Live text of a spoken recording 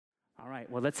right,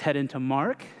 well, let's head into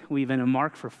Mark. We've been in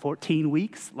Mark for 14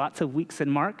 weeks, lots of weeks in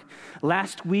Mark.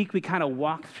 Last week, we kind of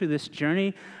walked through this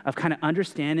journey of kind of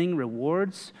understanding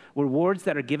rewards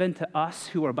that are given to us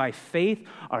who are by faith,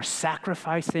 are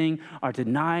sacrificing, are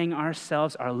denying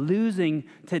ourselves, are losing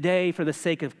today for the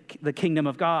sake of the kingdom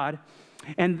of God.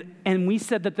 And we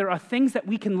said that there are things that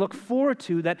we can look forward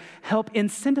to that help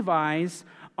incentivize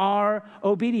our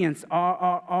obedience,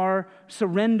 our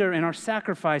surrender, and our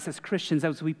sacrifice as Christians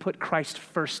as we put Christ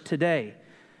first today.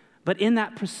 But in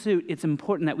that pursuit, it's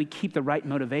important that we keep the right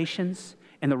motivations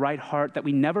and the right heart, that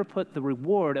we never put the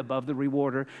reward above the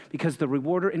rewarder, because the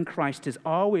rewarder in Christ is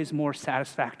always more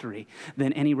satisfactory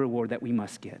than any reward that we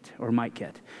must get or might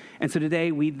get. And so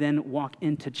today we then walk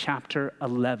into chapter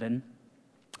 11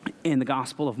 in the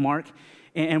Gospel of Mark.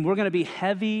 And we're going to be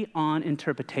heavy on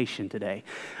interpretation today.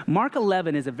 Mark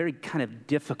 11 is a very kind of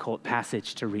difficult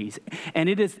passage to read, and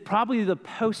it is probably the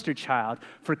poster child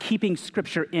for keeping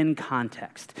Scripture in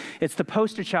context. It's the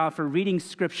poster child for reading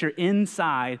Scripture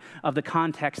inside of the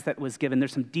context that was given.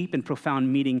 There's some deep and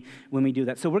profound meaning when we do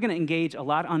that. So we're going to engage a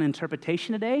lot on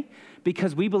interpretation today,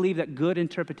 because we believe that good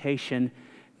interpretation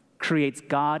creates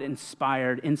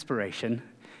God-inspired inspiration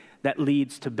that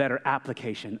leads to better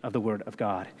application of the Word of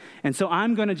God. And so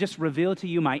I'm going to just reveal to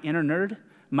you my inner nerd,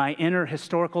 my inner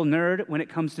historical nerd when it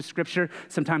comes to Scripture.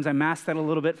 Sometimes I mask that a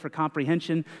little bit for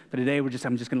comprehension, but today I'm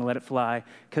just going to let it fly,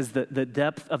 because the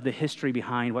depth of the history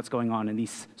behind what's going on in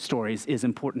these stories is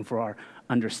important for our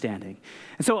understanding.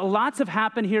 And so lots have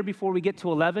happened here before we get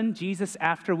to 11. Jesus,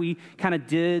 after we kind of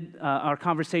did our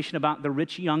conversation about the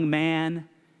rich young man,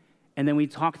 and then we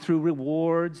talked through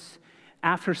rewards.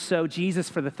 After Jesus,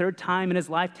 for the third time in his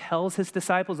life, tells his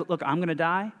disciples that, look, I'm going to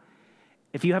die.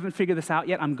 If you haven't figured this out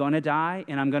yet, I'm going to die,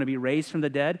 and I'm going to be raised from the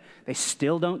dead. They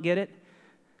still don't get it.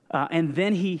 And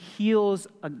then he heals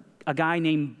a guy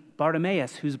named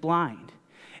Bartimaeus who's blind.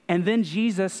 And then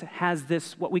Jesus has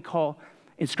this, what we call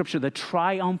in Scripture, the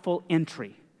triumphal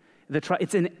entry.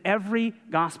 It's in every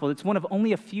gospel. It's one of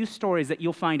only a few stories that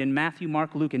you'll find in Matthew,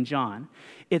 Mark, Luke, and John.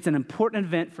 It's an important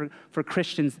event for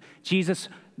Christians. Jesus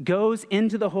goes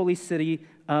into the holy city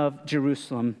of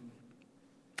Jerusalem.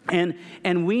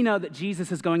 And we know that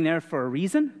Jesus is going there for a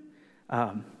reason.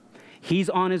 He's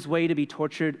on his way to be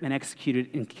tortured and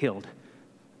executed and killed,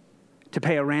 to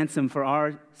pay a ransom for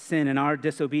our sin and our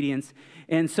disobedience.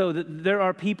 And so there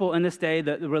are people in this day,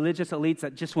 the religious elites,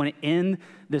 that just want to end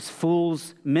this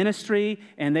fool's ministry,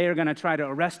 and they are going to try to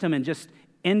arrest him and just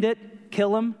end it,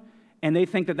 kill him. And they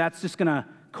think that that's just going to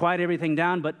quiet everything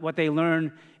down. But what they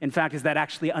learn, in fact, is that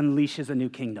actually unleashes a new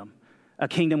kingdom, a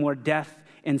kingdom where death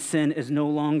and sin is no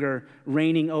longer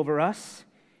reigning over us,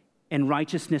 and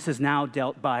righteousness is now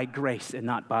dealt by grace and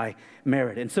not by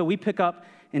merit. And so we pick up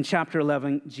in chapter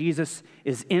 11, Jesus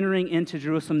is entering into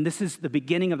Jerusalem. This is the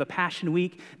beginning of the Passion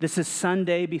Week. This is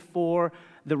Sunday before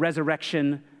the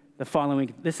resurrection the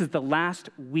following. This is the last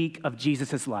week of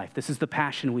Jesus' life. This is the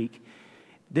Passion Week.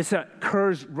 This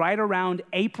occurs right around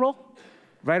April,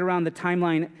 right around the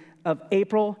timeline of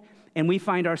April, and we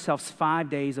find ourselves 5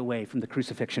 days away from the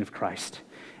crucifixion of Christ.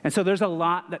 And so there's a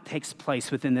lot that takes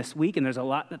place within this week, and there's a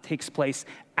lot that takes place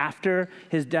after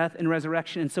his death and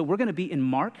resurrection. And so we're going to be in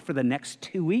Mark for the next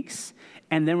 2 weeks,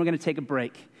 and then we're going to take a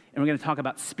break, and we're going to talk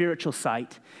about spiritual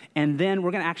sight, and then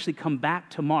we're going to actually come back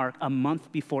to Mark a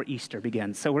month before Easter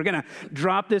begins. So we're going to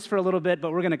drop this for a little bit,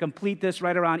 but we're going to complete this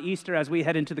right around Easter as we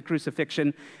head into the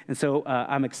crucifixion. And so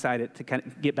I'm excited to kind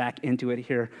of get back into it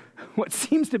here. What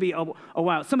seems to be a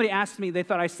while. Somebody asked me, they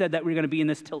thought I said that we were going to be in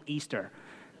this till Easter.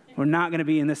 We're not going to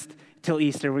be in this till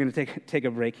Easter. We're going to take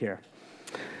a break here.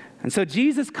 And so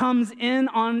Jesus comes in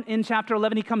chapter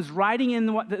 11. He comes riding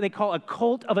in what they call a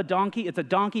colt of a donkey. It's a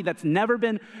donkey that's never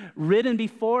been ridden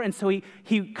before. And so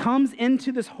he comes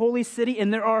into this holy city,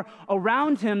 and there are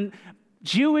around him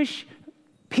Jewish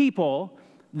people.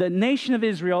 The nation of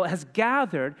Israel has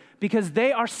gathered because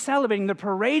they are celebrating. They're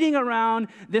parading around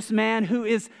this man who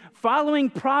is following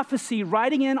prophecy,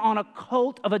 riding in on a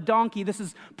colt of a donkey. This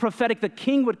is prophetic. The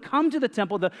king would come to the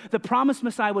temple. The promised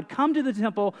Messiah would come to the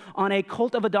temple on a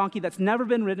colt of a donkey that's never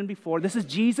been ridden before. This is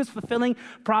Jesus fulfilling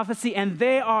prophecy, and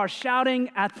they are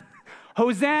shouting at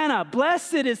Hosanna,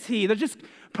 blessed is he. They're just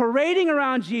parading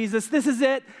around Jesus. This is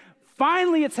it.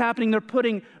 Finally, it's happening. They're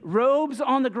putting robes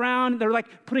on the ground. They're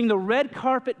like putting the red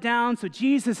carpet down. So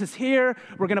Jesus is here.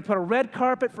 We're going to put a red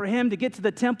carpet for him to get to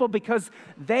the temple, because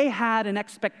they had an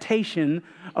expectation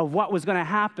of what was going to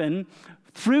happen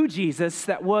through Jesus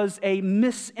that was a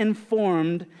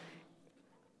misinformed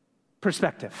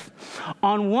perspective.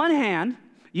 On one hand,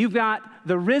 you've got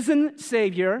the risen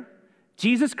Savior,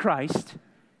 Jesus Christ,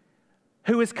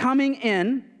 who is coming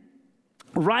in,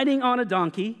 riding on a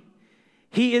donkey,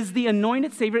 He is the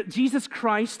anointed Savior. Jesus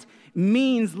Christ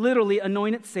means literally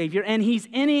anointed Savior, and he's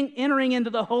entering into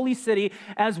the holy city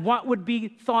as what would be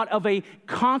thought of a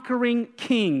conquering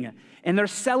king, and they're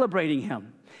celebrating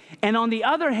him. And on the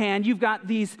other hand, you've got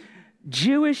these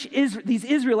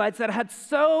Israelites that had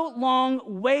so long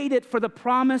waited for the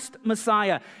promised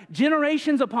Messiah.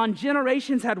 Generations upon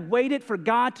generations had waited for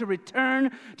God to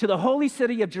return to the holy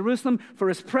city of Jerusalem, for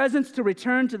his presence to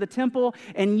return to the temple.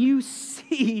 And you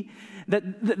see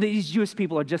that these Jewish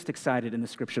people are just excited in the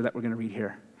scripture that we're going to read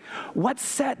here. What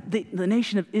set the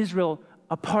nation of Israel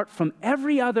apart from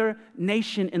every other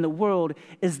nation in the world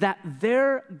is that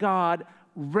their God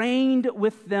reigned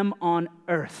with them on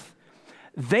earth.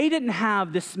 They didn't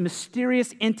have this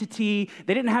mysterious entity.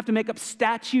 They didn't have to make up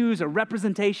statues or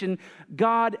representation.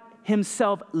 God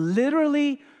himself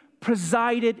literally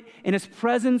presided, and his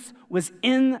presence was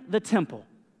in the temple.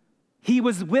 He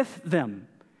was with them.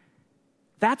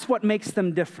 That's what makes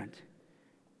them different.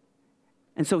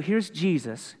 And so here's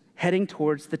Jesus heading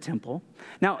towards the temple.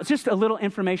 Now, just a little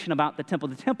information about the temple.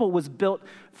 The temple was built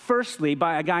firstly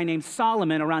by a guy named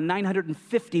Solomon around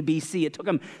 950 BC. It took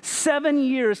him 7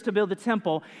 years to build the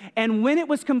temple. And when it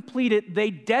was completed, they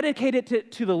dedicated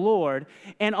it to the Lord.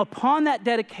 And upon that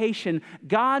dedication,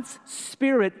 God's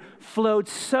Spirit flowed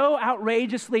so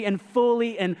outrageously and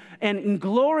fully and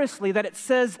gloriously that it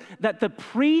says that the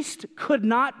priest could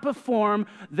not perform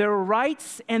their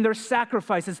rites and their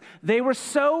sacrifices. They were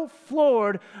so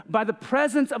floored by the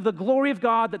presence of the glory of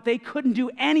God that they couldn't do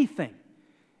anything.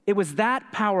 It was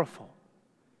that powerful.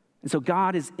 And so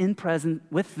God is in present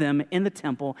with them in the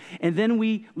temple. And then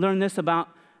we learn this about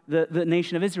the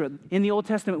nation of Israel. In the Old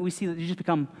Testament, we see that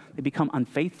they become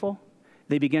unfaithful.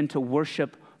 They begin to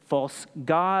worship false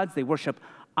gods. They worship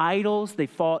idols. They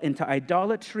fall into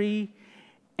idolatry.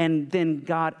 And then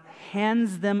God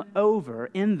hands them over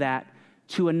in that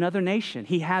to another nation.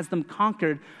 He has them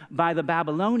conquered by the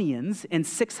Babylonians in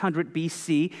 600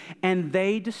 BC, and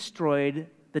they destroyed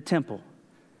the temple.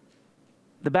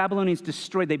 The Babylonians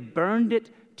they burned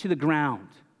it to the ground.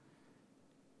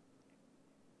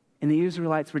 And the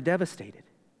Israelites were devastated.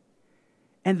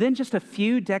 And then just a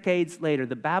few decades later,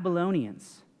 the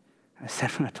Babylonians, I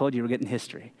told you we're getting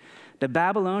history. The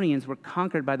Babylonians were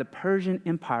conquered by the Persian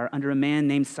Empire under a man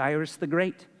named Cyrus the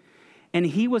Great. And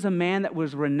he was a man that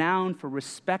was renowned for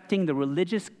respecting the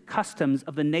religious customs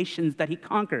of the nations that he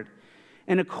conquered.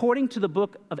 And according to the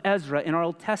book of Ezra in our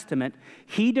Old Testament,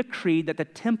 he decreed that the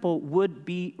temple would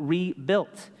be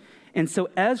rebuilt. And so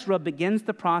Ezra begins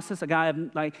the process. A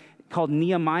guy called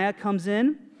Nehemiah comes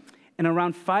in, and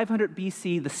around 500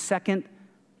 BC, the second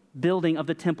building of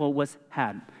the temple was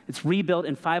had. It's rebuilt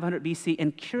in 500 BC,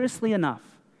 and curiously enough,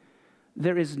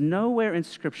 there is nowhere in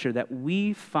Scripture that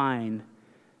we find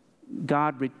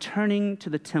God returning to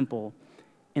the temple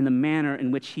in the manner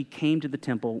in which he came to the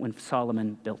temple when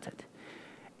Solomon built it.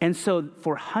 And so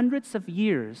for hundreds of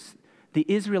years, the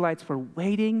Israelites were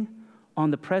waiting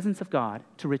on the presence of God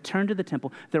to return to the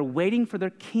temple. They're waiting for their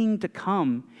king to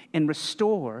come and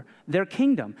restore their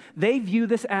kingdom. They view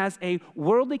this as a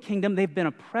worldly kingdom. They've been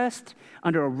oppressed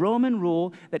under a Roman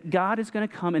rule, that God is going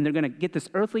to come and they're going to get this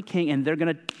earthly king and they're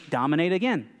going to dominate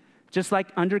again, just like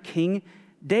under King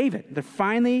David. They're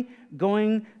finally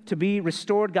going to be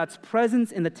restored. God's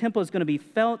presence in the temple is going to be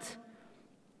felt.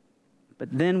 But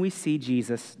then we see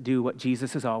Jesus do what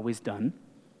Jesus has always done,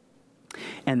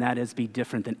 and that is be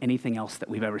different than anything else that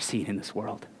we've ever seen in this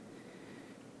world.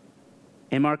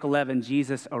 In Mark 11,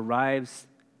 Jesus arrives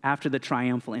after the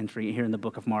triumphal entry here in the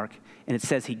book of Mark, and it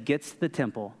says he gets to the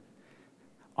temple,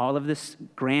 all of this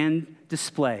grand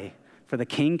display for the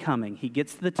king coming. He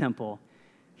gets to the temple,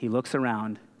 he looks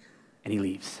around, and he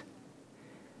leaves.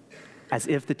 As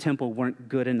if the temple weren't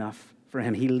good enough for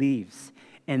him, he leaves.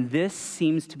 And this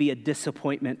seems to be a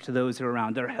disappointment to those who are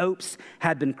around. Their hopes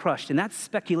had been crushed. And that's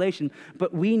speculation,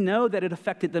 but we know that it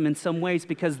affected them in some ways,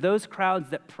 because those crowds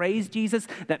that praised Jesus,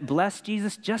 that blessed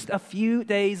Jesus, just a few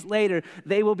days later,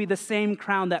 they will be the same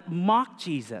crowd that mocked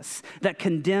Jesus, that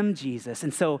condemned Jesus.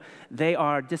 And so they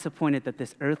are disappointed that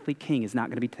this earthly king is not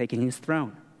going to be taking his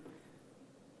throne.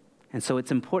 And so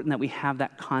it's important that we have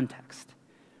that context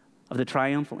of the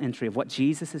triumphal entry of what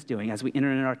Jesus is doing as we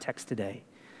enter in our text today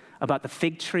about the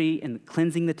fig tree and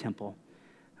cleansing the temple,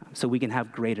 so we can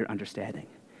have greater understanding.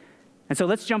 And so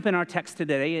let's jump in our text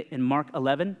today in Mark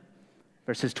 11,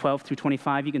 verses 12 through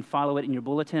 25. You can follow it in your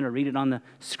bulletin or read it on the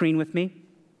screen with me.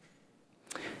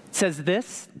 It says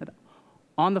this: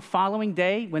 on the following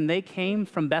day, when they came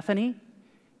from Bethany,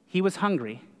 he was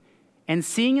hungry, and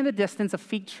seeing in the distance a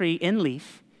fig tree in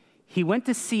leaf, he went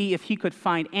to see if he could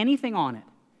find anything on it.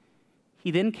 He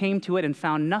then came to it and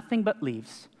found nothing but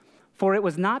leaves, for it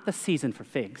was not the season for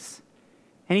figs.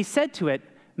 And he said to it,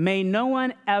 "May no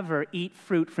one ever eat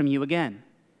fruit from you again."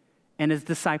 And his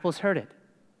disciples heard it.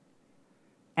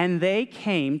 And they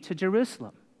came to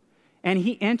Jerusalem. And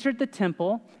he entered the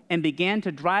temple and began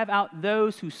to drive out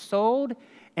those who sold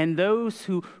and those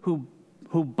who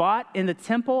bought in the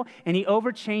temple. And he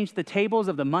overchanged the tables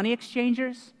of the money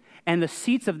exchangers and the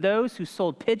seats of those who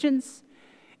sold pigeons.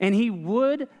 And he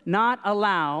would not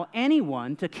allow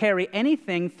anyone to carry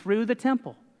anything through the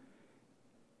temple.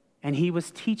 And he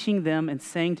was teaching them and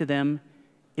saying to them,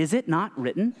 "Is it not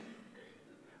written,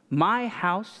 'My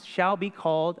house shall be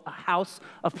called a house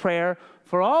of prayer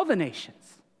for all the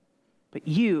nations'? But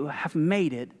you have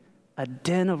made it a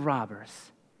den of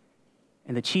robbers."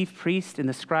 And the chief priests and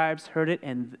the scribes heard it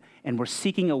and were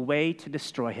seeking a way to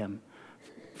destroy him,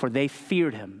 for they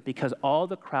feared him, because all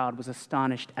the crowd was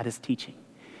astonished at his teaching.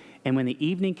 And when the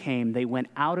evening came, they went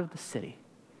out of the city.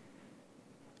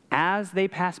 As they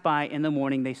passed by in the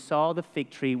morning, they saw the fig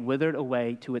tree withered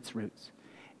away to its roots.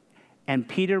 And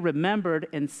Peter remembered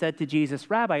and said to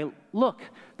Jesus, "Rabbi, look,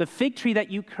 the fig tree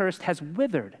that you cursed has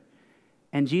withered."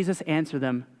 And Jesus answered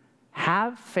them,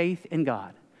 "Have faith in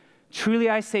God.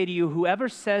 Truly I say to you, whoever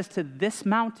says to this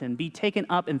mountain, 'Be taken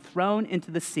up and thrown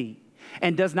into the sea,'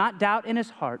 and does not doubt in his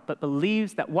heart, but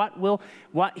believes that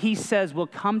what he says will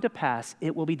come to pass,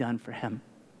 it will be done for him.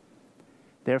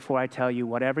 Therefore I tell you,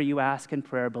 whatever you ask in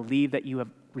prayer, believe that you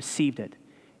have received it,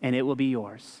 and it will be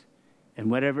yours. And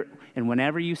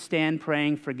whenever you stand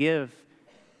praying, forgive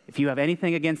if you have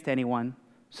anything against anyone,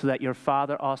 so that your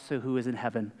Father also who is in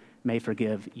heaven may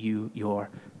forgive you your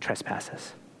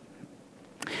trespasses."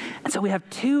 And so we have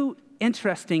two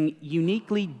interesting,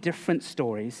 uniquely different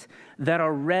stories that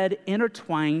are read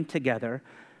intertwined together,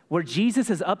 where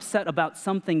Jesus is upset about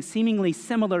something seemingly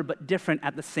similar but different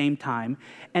at the same time.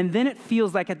 And then it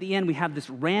feels like at the end we have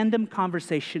this random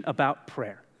conversation about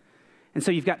prayer. And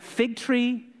so you've got fig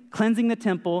tree, cleansing the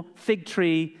temple, fig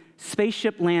tree,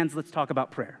 spaceship lands, let's talk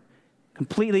about prayer.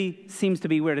 Completely seems to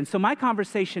be weird. And so my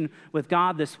conversation with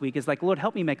God this week is like, "Lord,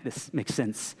 help me make this make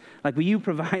sense. Like, will you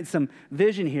provide some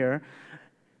vision here?"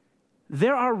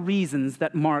 There are reasons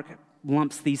that Mark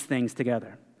lumps these things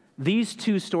together. These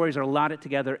two stories are allotted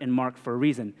together in Mark for a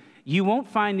reason. You won't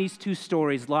find these two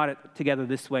stories allotted together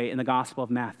this way in the Gospel of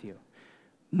Matthew.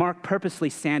 Mark purposely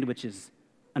sandwiches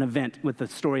an event with the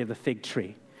story of the fig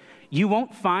tree. You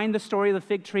won't find the story of the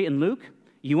fig tree in Luke.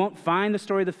 You won't find the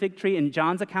story of the fig tree in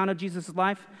John's account of Jesus'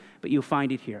 life, but you'll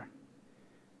find it here.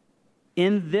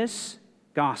 In this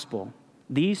gospel,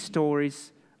 these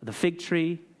stories of the fig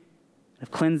tree, of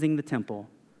cleansing the temple,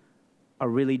 are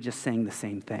really just saying the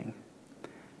same thing.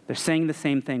 They're saying the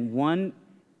same thing. One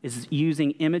is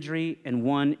using imagery and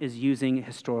one is using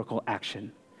historical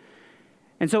action.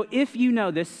 And so if you know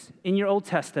this, in your Old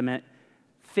Testament,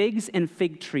 figs and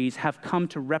fig trees have come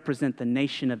to represent the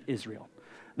nation of Israel.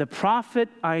 The prophet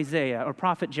Isaiah, or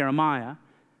prophet Jeremiah,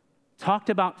 talked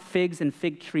about figs and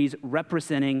fig trees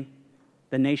representing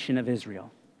the nation of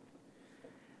Israel.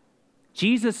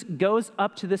 Jesus goes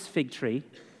up to this fig tree,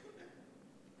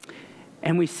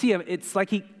 and we see him. It's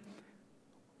like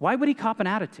why would he cop an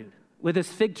attitude with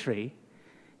this fig tree?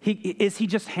 Is he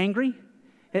just hangry?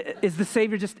 Is the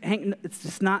Savior just hangry? It's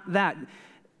just not that.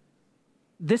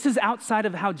 This is outside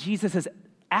of how Jesus has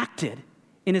acted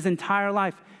in his entire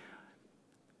life.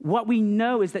 What we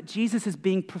know is that Jesus is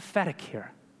being prophetic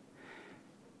here.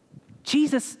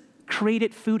 Jesus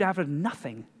created food out of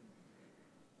nothing.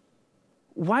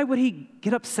 Why would he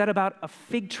get upset about a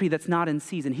fig tree that's not in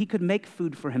season? He could make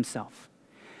food for himself.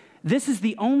 This is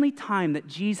the only time that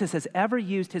Jesus has ever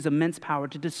used his immense power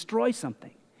to destroy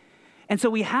something. And so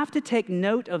we have to take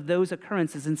note of those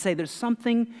occurrences and say there's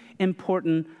something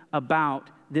important about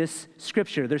this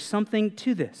scripture. There's something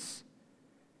to this.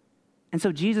 And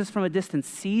so Jesus from a distance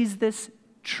sees this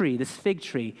tree, this fig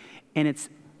tree, and it's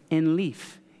in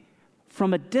leaf.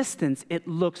 From a distance, it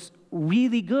looks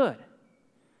really good.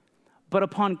 But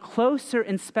upon closer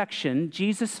inspection,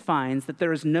 Jesus finds that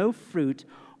there is no fruit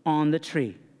on the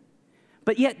tree.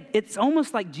 But yet, it's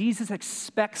almost like Jesus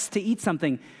expects to eat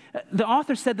something. The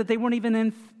author said that they weren't even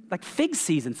in fig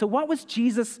season. So what was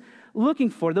Jesus looking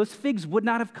for? Those figs would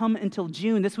not have come until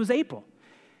June. This was April.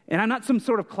 And I'm not some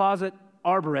sort of closet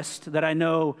arborist that I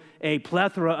know a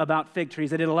plethora about fig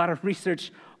trees. I did a lot of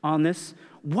research on this.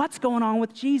 What's going on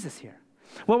with Jesus here?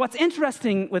 Well, what's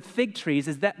interesting with fig trees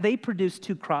is that they produce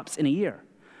two crops in a year.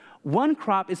 One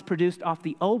crop is produced off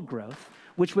the old growth,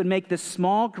 which would make this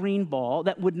small green ball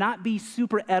that would not be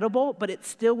super edible, but it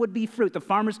still would be fruit. The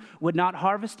farmers would not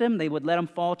harvest them. They would let them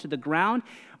fall to the ground.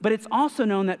 But it's also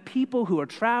known that people who are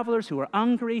travelers, who are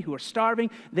hungry, who are starving,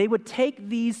 they would take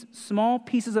these small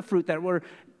pieces of fruit that were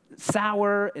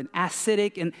sour and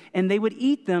acidic, and they would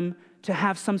eat them to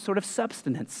have some sort of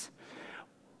substance.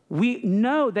 We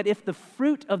know that if the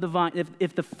fruit of the vine,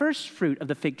 if the first fruit of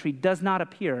the fig tree does not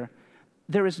appear,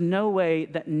 there is no way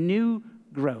that new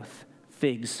growth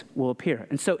figs will appear.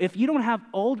 And so if you don't have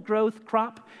old growth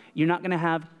crop, you're not going to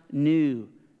have new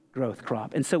growth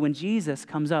crop. And so when Jesus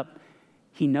comes up,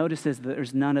 he notices that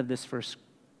there's none of this first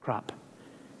crop.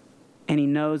 And he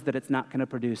knows that it's not going to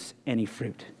produce any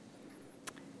fruit.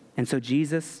 And so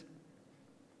Jesus,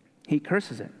 he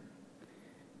curses it.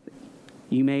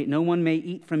 No one may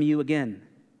eat from you again.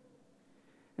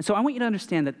 And so I want you to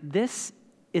understand that this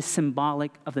is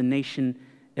symbolic of the nation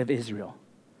of Israel.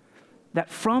 That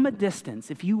from a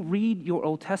distance, if you read your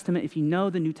Old Testament, if you know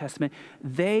the New Testament,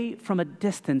 they from a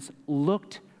distance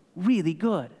looked really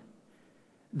good.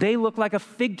 They looked like a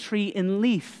fig tree in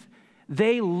leaf.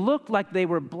 They looked like they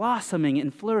were blossoming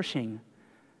and flourishing.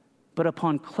 But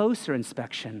upon closer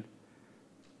inspection,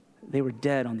 they were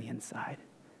dead on the inside.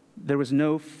 There was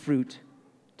no fruit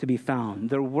to be found.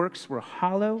 Their works were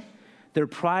hollow. Their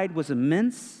pride was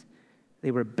immense.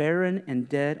 They were barren and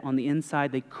dead on the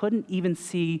inside. They couldn't even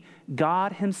see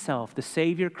God himself, the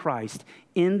Savior Christ,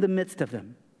 in the midst of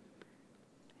them.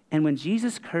 And when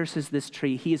Jesus curses this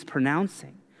tree, he is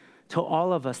pronouncing to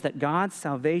all of us that God's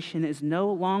salvation is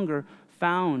no longer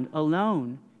found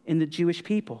alone in the Jewish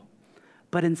people,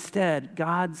 but instead,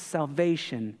 God's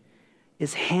salvation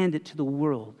is handed to the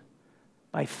world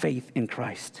by faith in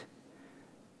Christ.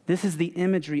 This is the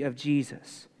imagery of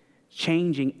Jesus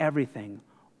changing everything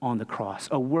on the cross,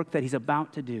 a work that he's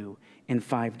about to do in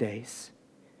 5 days.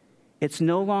 It's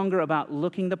no longer about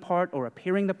looking the part or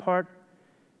appearing the part.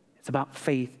 It's about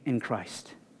faith in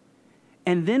Christ.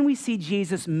 And then we see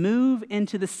Jesus move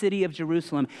into the city of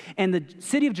Jerusalem. And the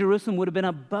city of Jerusalem would have been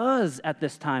abuzz at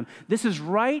this time. This is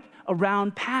right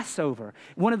around Passover,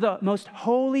 one of the most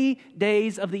holy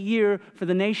days of the year for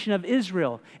the nation of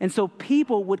Israel. And so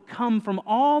people would come from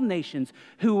all nations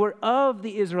who were of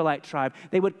the Israelite tribe.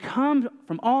 They would come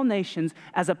from all nations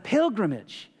as a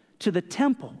pilgrimage to the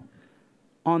temple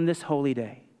on this holy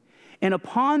day. And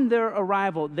upon their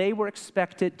arrival, they were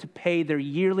expected to pay their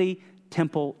yearly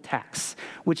temple tax,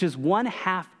 which is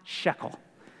 1/2 shekel.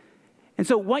 And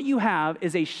so what you have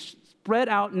is a spread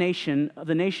out nation,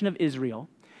 the nation of Israel.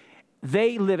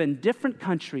 They live in different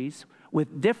countries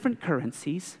with different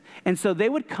currencies. And so they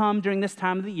would come during this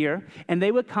time of the year, and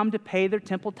they would come to pay their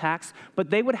temple tax, but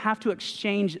they would have to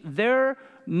exchange their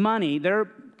money, their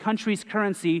country's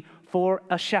currency, for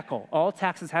a shekel. All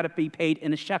taxes had to be paid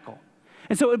in a shekel.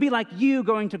 And so it would be like you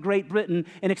going to Great Britain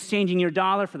and exchanging your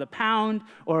dollar for the pound,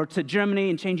 or to Germany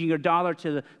and changing your dollar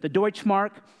to the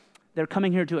Deutschmark. They're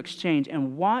coming here to exchange.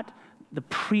 And what the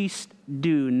priests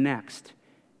do next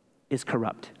is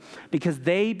corrupt, because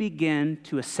they begin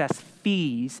to assess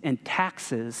fees and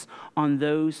taxes on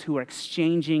those who are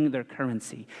exchanging their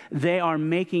currency. They are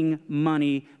making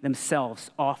money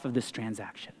themselves off of this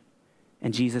transaction.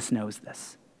 And Jesus knows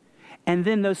this. And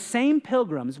then those same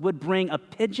pilgrims would bring a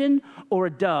pigeon or a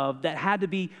dove that had to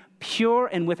be pure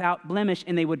and without blemish,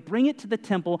 and they would bring it to the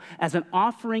temple as an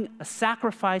offering, a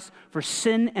sacrifice for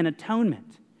sin and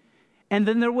atonement. And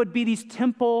then there would be these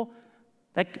temple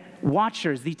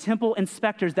watchers, the temple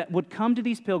inspectors that would come to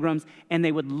these pilgrims, and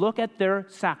they would look at their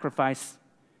sacrifice,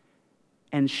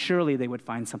 and surely they would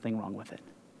find something wrong with it.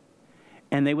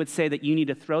 And they would say that you need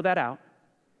to throw that out,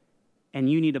 and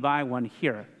you need to buy one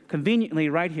here, conveniently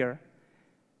right here.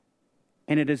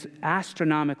 And it is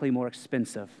astronomically more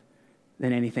expensive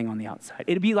than anything on the outside.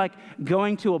 It'd be like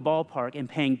going to a ballpark and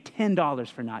paying $10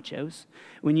 for nachos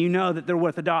when you know that they're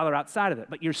worth $1 outside of it,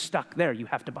 but you're stuck there. You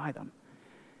have to buy them.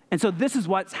 And so this is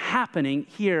what's happening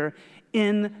here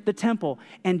in the temple.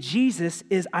 And Jesus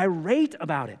is irate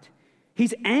about it.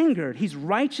 He's angered. He's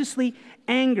righteously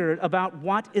angered about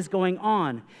what is going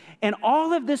on. And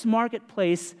all of this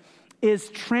marketplace is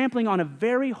trampling on a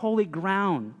very holy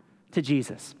ground to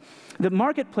Jesus. The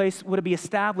marketplace would be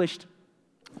established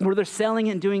where they're selling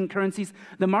and doing currencies.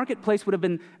 The marketplace would have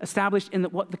been established in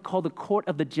what they call the court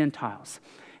of the Gentiles.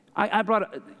 I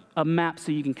brought a map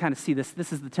so you can kind of see this.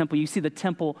 This is the temple. You see the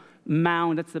temple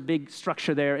mound. That's the big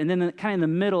structure there. And then kind of in the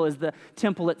middle is the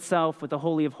temple itself with the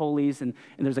Holy of Holies. And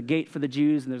there's a gate for the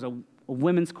Jews, and there's a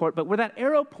women's court. But where that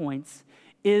arrow points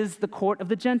is the court of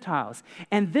the Gentiles.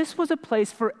 And this was a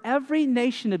place for every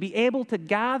nation to be able to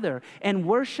gather and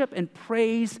worship and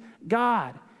praise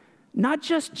God. Not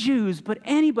just Jews, but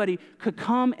anybody could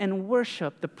come and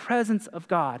worship the presence of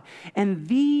God. And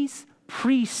these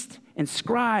priests and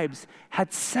scribes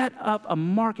had set up a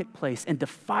marketplace and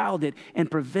defiled it and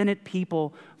prevented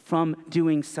people from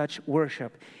doing such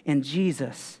worship. And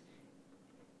Jesus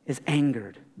is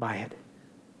angered by it.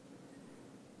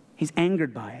 He's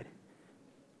angered by it.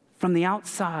 From the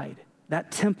outside,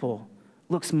 that temple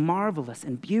looks marvelous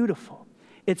and beautiful.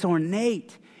 It's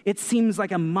ornate. It seems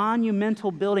like a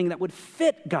monumental building that would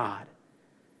fit God,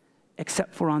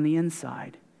 except for on the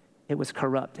inside, it was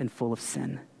corrupt and full of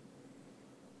sin.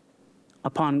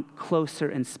 Upon closer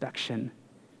inspection,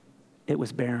 it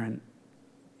was barren.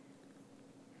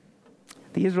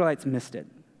 The Israelites missed it.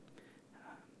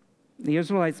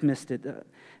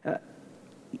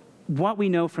 What we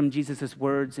know from Jesus'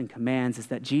 words and commands is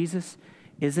that Jesus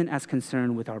isn't as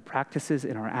concerned with our practices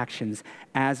and our actions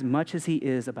as much as he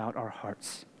is about our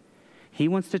hearts. He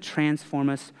wants to transform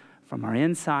us from our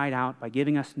inside out by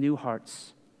giving us new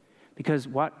hearts. Because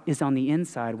what is on the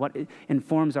inside, what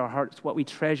informs our hearts, what we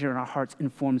treasure in our hearts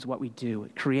informs what we do.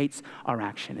 It creates our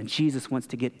action. And Jesus wants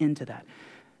to get into that.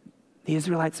 The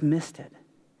Israelites missed it.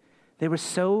 They were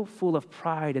so full of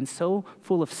pride and so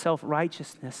full of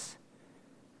self-righteousness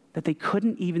that they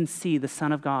couldn't even see the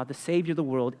Son of God, the Savior of the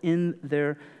world, in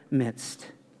their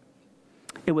midst.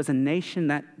 It was a nation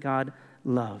that God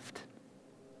loved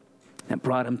that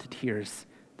brought them to tears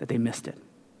that they missed it.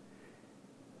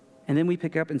 And then we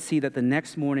pick up and see that the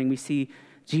next morning we see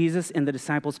Jesus and the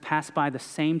disciples pass by the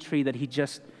same tree that he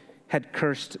just had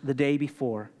cursed the day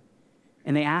before.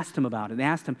 And they asked him about it. They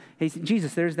asked him, hey,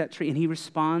 Jesus, there's that tree. And he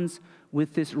responds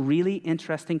with this really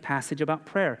interesting passage about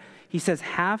prayer. He says,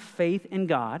 have faith in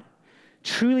God.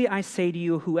 Truly I say to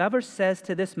you, whoever says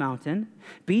to this mountain,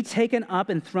 be taken up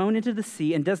and thrown into the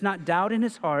sea, and does not doubt in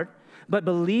his heart, but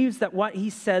believes that what he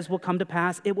says will come to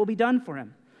pass, it will be done for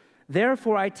him.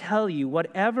 Therefore I tell you,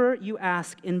 whatever you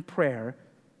ask in prayer,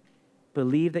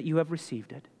 believe that you have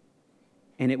received it,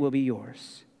 and it will be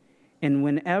yours. And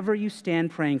whenever you stand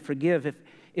praying, forgive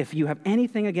if you have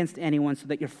anything against anyone, so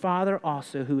that your Father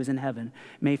also, who is in heaven,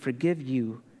 may forgive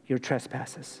you your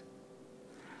trespasses.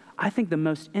 I think the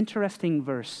most interesting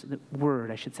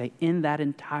word, in that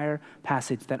entire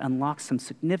passage that unlocks some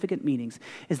significant meanings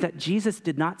is that Jesus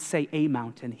did not say a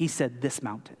mountain, he said this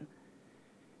mountain.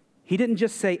 He didn't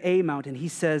just say a mountain, he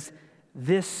says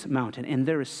this mountain, and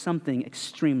there is something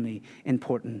extremely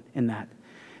important in that.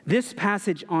 This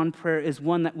passage on prayer is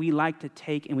one that we like to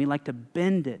take and we like to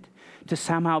bend it to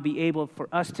somehow be able for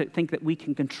us to think that we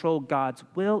can control God's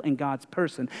will and God's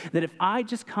person. That if I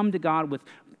just come to God with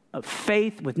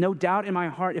faith, with no doubt in my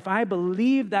heart, if I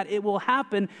believe that it will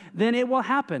happen, then it will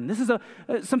happen. This is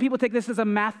some people take this as a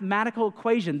mathematical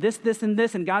equation, this, and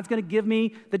this, and God's going to give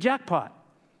me the jackpot.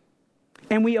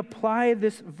 And we apply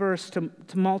this verse to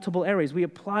multiple areas. We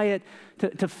apply it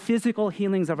to physical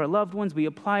healings of our loved ones. We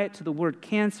apply it to the word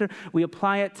cancer. We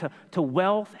apply it to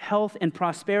wealth, health, and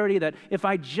prosperity, that if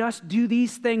I just do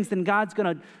these things, then God's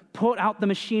going to put out the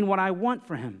machine what I want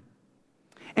for him.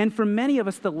 And for many of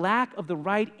us, the lack of the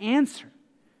right answer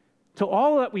to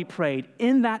all that we prayed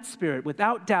in that spirit,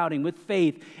 without doubting, with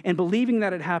faith, and believing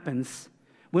that it happens,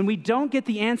 when we don't get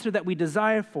the answer that we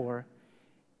desire for,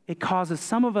 it causes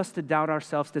some of us to doubt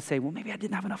ourselves, to say, well, maybe I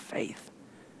didn't have enough faith.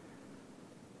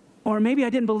 Or maybe I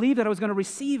didn't believe that I was going to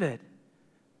receive it.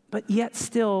 But yet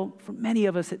still, for many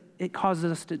of us, it causes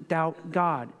us to doubt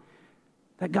God.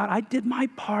 That God, I did my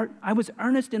part. I was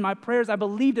earnest in my prayers. I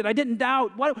believed it. I didn't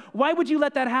doubt. Why would you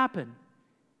let that happen?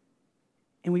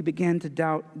 And we began to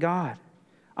doubt God.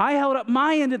 I held up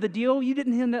my end of the deal. You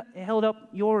didn't held up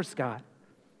yours, God.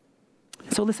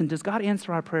 So listen, does God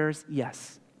answer our prayers?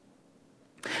 Yes.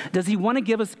 Does he want to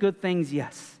give us good things?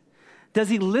 Yes. Does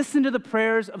he listen to the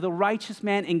prayers of the righteous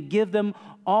man and give them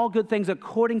all good things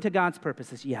according to God's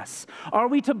purposes? Yes. Are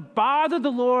we to bother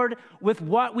the Lord with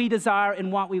what we desire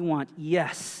and what we want?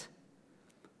 Yes.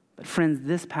 But friends,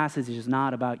 this passage is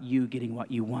not about you getting what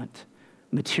you want,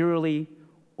 materially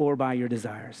or by your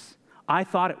desires. I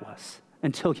thought it was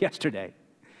until yesterday.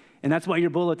 And that's why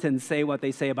your bulletins say what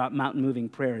they say about mountain-moving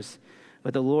prayers.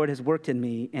 But the Lord has worked in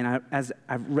me, and as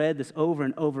I've read this over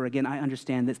and over again, I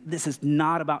understand this is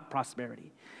not about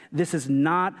prosperity. This is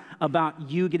not about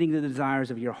you getting the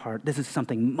desires of your heart. This is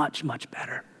something much, much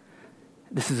better.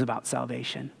 This is about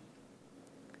salvation.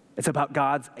 It's about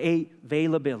God's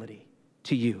availability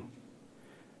to you.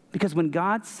 Because when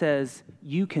God says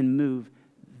you can move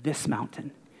this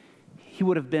mountain, he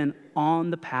would have been on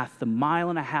the path, the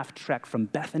 1.5-mile trek from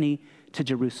Bethany to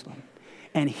Jerusalem.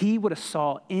 And he would have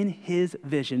saw in his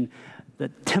vision the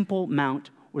Temple Mount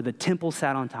where the temple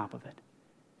sat on top of it.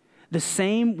 The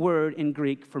same word in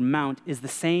Greek for mount is the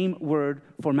same word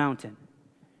for mountain.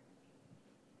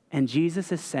 And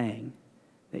Jesus is saying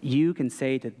that you can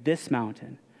say to this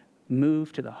mountain,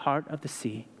 move to the heart of the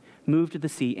sea, move to the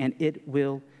sea, and it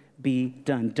will be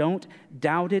done. Don't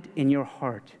doubt it in your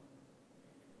heart.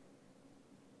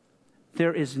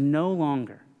 There is no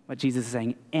longer, what Jesus is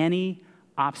saying, any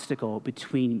obstacle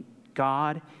between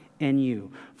God and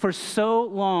you. For so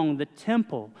long, the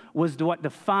temple was what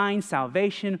defined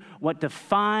salvation, what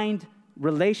defined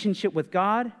relationship with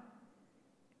God.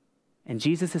 And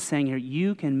Jesus is saying here,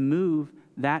 you can move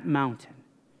that mountain.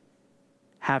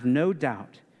 Have no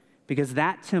doubt, because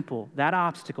that temple, that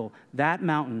obstacle, that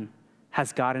mountain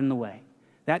has got in the way.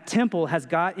 That temple has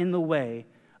got in the way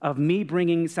of me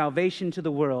bringing salvation to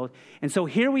the world. And so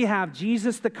here we have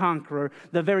Jesus the conqueror,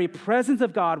 the very presence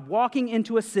of God, walking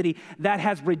into a city that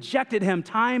has rejected him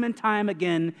time and time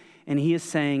again. And he is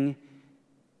saying,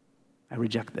 I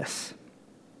reject this.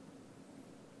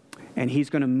 And he's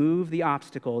going to move the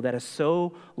obstacle that has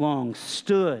so long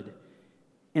stood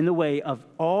in the way of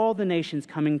all the nations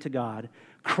coming to God.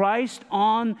 Christ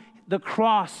on the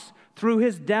cross, through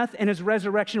his death and his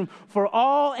resurrection, for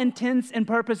all intents and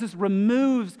purposes,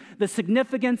 removes the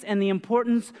significance and the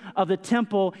importance of the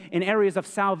temple in areas of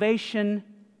salvation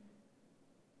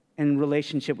and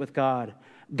relationship with God.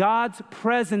 God's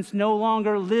presence no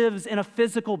longer lives in a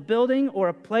physical building or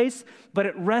a place, but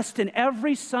it rests in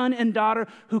every son and daughter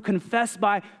who confess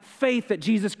by faith that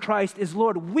Jesus Christ is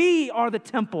Lord. We are the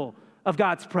temple of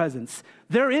God's presence.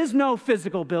 There is no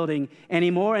physical building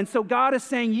anymore. And so God is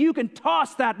saying, you can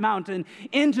toss that mountain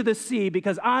into the sea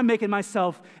because I'm making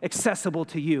myself accessible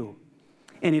to you.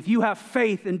 And if you have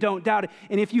faith and don't doubt it,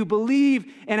 and if you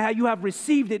believe and how you have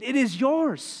received it, it is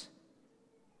yours.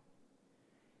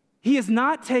 He is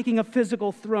not taking a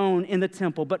physical throne in the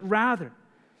temple, but rather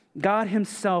God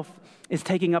himself is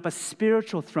taking up a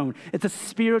spiritual throne. It's a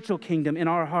spiritual kingdom in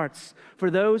our hearts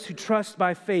for those who trust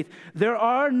by faith. There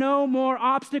are no more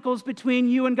obstacles between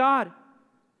you and God.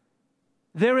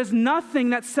 There is nothing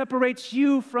that separates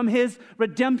you from his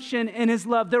redemption and his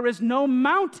love. There is no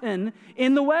mountain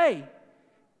in the way.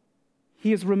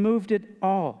 He has removed it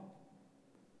all.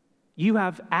 You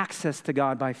have access to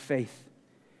God by faith.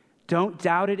 Don't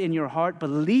doubt it in your heart.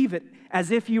 Believe it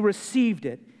as if you received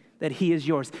it, that he is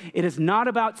yours. It is not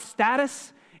about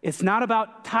status. It's not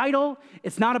about title.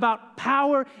 It's not about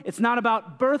power. It's not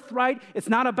about birthright. It's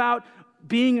not about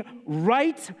being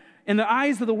right in the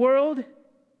eyes of the world.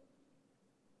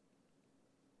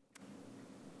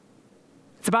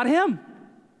 It's about him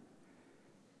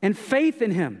and faith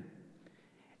in him.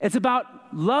 It's about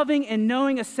loving and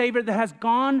knowing a Savior that has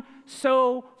gone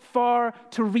so far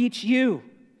to reach you.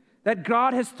 That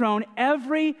God has thrown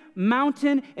every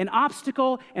mountain and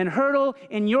obstacle and hurdle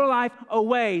in your life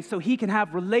away so he can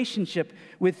have relationship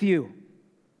with you.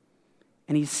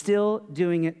 And he's still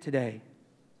doing it today.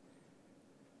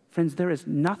 Friends, there is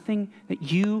nothing that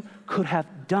you could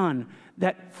have done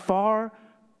that far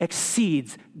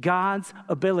exceeds God's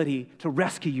ability to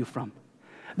rescue you from.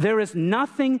 There is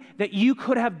nothing that you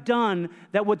could have done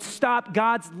that would stop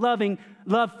God's loving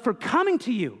love for coming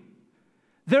to you.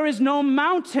 There is no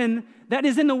mountain that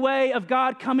is in the way of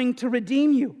God coming to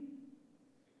redeem you.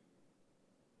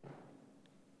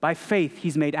 By faith,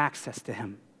 he's made access to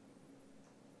him,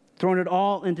 thrown it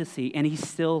all into sea, and he's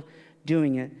still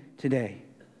doing it today.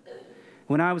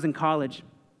 When I was in college,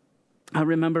 I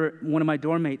remember one of my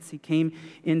dorm mates, he came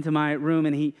into my room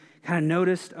and he kind of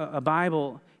noticed a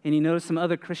Bible and he noticed some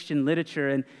other Christian literature,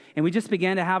 and we just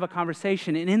began to have a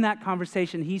conversation. And in that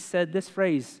conversation, he said this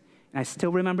phrase, and I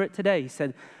still remember it today. He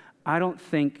said, I don't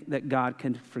think that God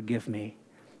can forgive me.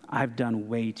 I've done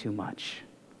way too much.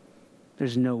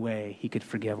 There's no way he could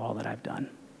forgive all that I've done.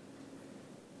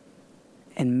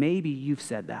 And maybe you've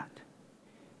said that.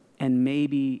 And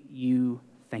maybe you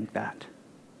think that.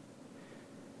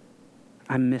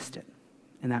 I missed it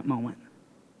in that moment.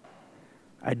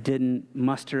 I didn't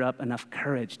muster up enough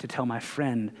courage to tell my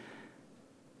friend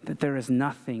that there is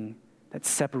nothing that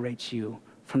separates you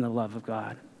from the love of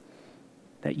God.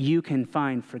 That you can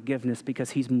find forgiveness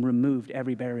because he's removed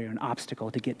every barrier and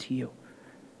obstacle to get to you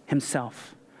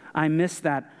himself. I missed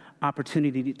that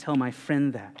opportunity to tell my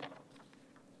friend that.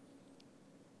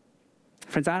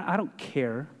 Friends, I don't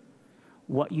care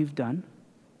what you've done.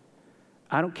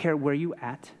 I don't care where you're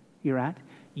at.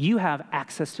 You have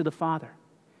access to the Father.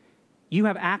 You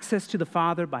have access to the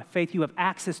Father by faith. You have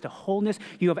access to wholeness.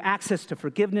 You have access to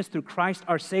forgiveness through Christ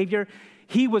our Savior.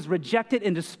 He was rejected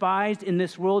and despised in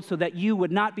this world so that you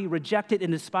would not be rejected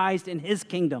and despised in his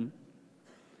kingdom.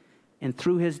 And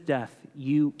through his death,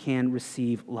 you can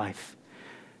receive life.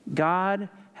 God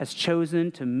has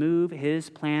chosen to move his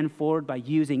plan forward by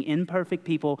using imperfect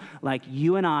people like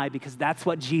you and I, because that's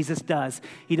what Jesus does.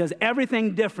 He does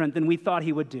everything different than we thought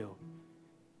he would do.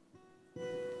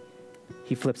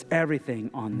 He flips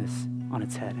everything on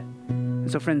its head.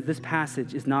 And so, friends, this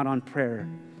passage is not on prayer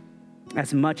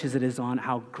as much as it is on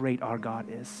how great our God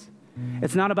is.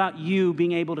 It's not about you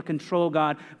being able to control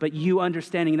God, but you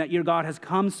understanding that your God has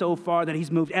come so far that he's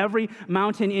moved every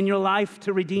mountain in your life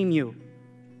to redeem you.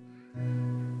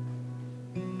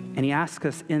 And he asks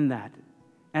us in that,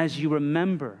 as you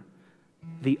remember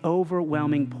the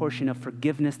overwhelming portion of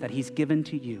forgiveness that he's given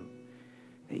to you,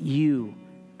 that you,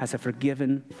 as a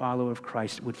forgiven follower of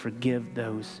Christ, would forgive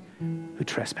those who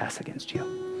trespass against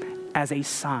you, as a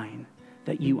sign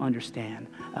that you understand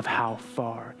of how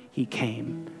far he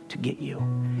came to get you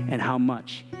and how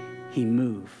much he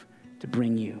moved to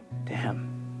bring you to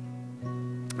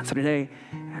him. So today,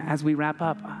 as we wrap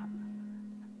up,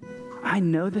 I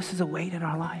know this is a weight in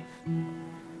our life,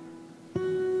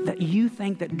 that you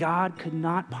think that God could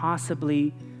not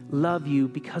possibly love you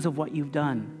because of what you've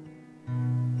done.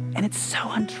 And it's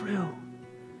so untrue.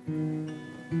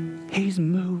 He's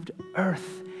moved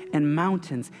earth and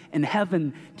mountains and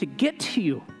heaven to get to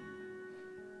you.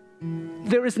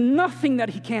 There is nothing that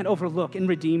he can't overlook and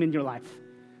redeem in your life.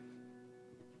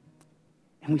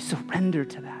 And we surrender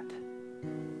to that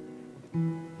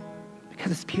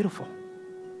because it's beautiful.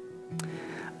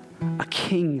 A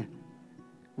king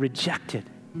rejected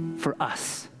for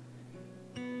us,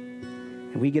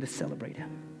 and we get to celebrate him.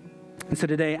 And so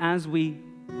today, as we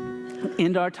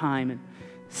end our time and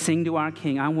sing to our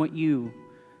King, I want you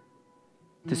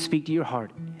to speak to your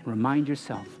heart and remind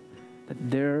yourself that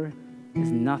there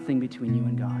is nothing between you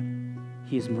and God.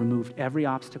 He has removed every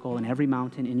obstacle and every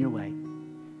mountain in your way.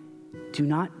 Do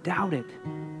not doubt it.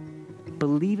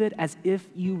 Believe it as if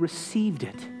you received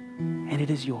it, and it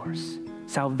is yours.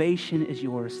 Salvation is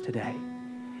yours today.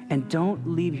 And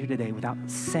don't leave here today without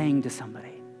saying to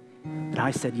somebody that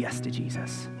I said yes to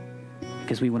Jesus,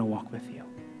 because we want to walk with you.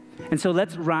 And so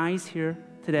let's rise here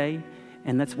today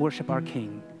and let's worship our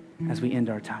King as we end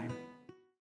our time.